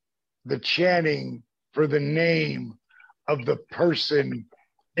the chanting for the name of the person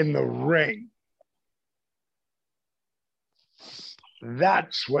in the ring.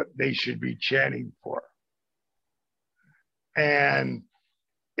 That's what they should be chanting for. And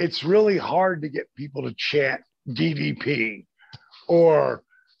it's really hard to get people to chant DDP or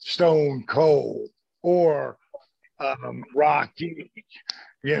Stone Cold or Rocky,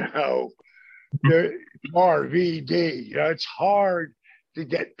 you know, RVD. You know, it's hard to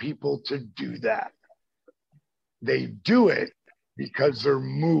get people to do that. They do it because they're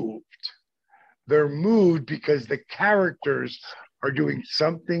moved. They're moved because the characters are doing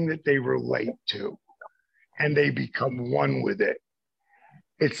something that they relate to, and they become one with it.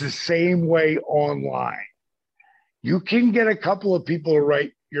 It's the same way online. You can get a couple of people to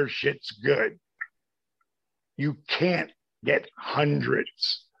write your shit's good. You can't get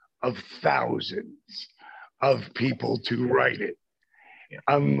hundreds of thousands of people to write it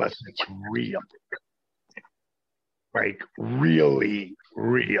unless it's real. Like, really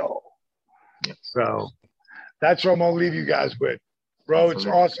real. So that's what I'm going to leave you guys with. Bro, it's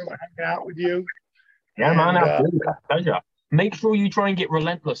awesome hanging out with you. Yeah, man, absolutely. Pleasure. Make sure you try and get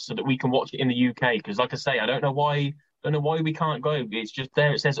Relentless so that we can watch it in the UK. Because, like I say, I don't know why we can't go. It's just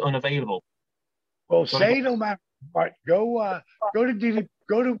there. It says unavailable. Well, say no matter what. Go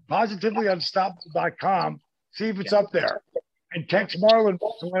to positivelyunstoppable.com. See if it's up there, and text Marlon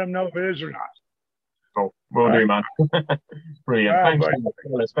to let him know if it is or not. Oh, will do, man. Brilliant.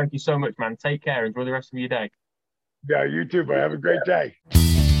 Right, Thank you so much, man. Take care. Enjoy the rest of your day. Yeah, you too, but have a great day.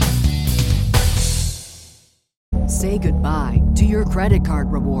 Say goodbye to your credit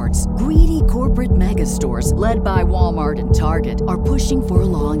card rewards. Greedy corporate mega stores, led by Walmart and Target, are pushing for a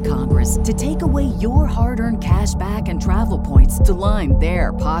law in Congress to take away your hard-earned cash back and travel points to line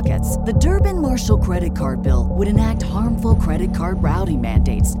their pockets. The Durbin-Marshall credit card bill would enact harmful credit card routing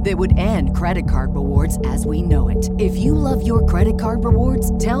mandates that would end credit card rewards as we know it. If you love your credit card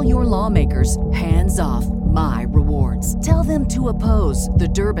rewards, tell your lawmakers, hands off my rewards. Tell them to oppose the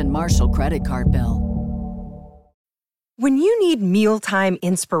Durbin-Marshall credit card bill. When you need mealtime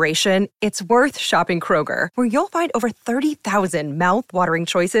inspiration, it's worth shopping Kroger, where you'll find over 30,000 mouth-watering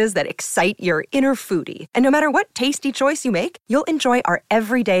choices that excite your inner foodie. And no matter what tasty choice you make, you'll enjoy our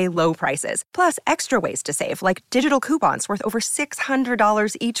everyday low prices, plus extra ways to save, like digital coupons worth over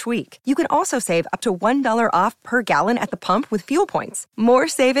 $600 each week. You can also save up to $1 off per gallon at the pump with fuel points. More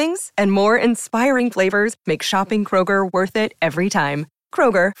savings and more inspiring flavors make shopping Kroger worth it every time.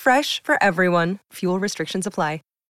 Kroger, fresh for everyone. Fuel restrictions apply.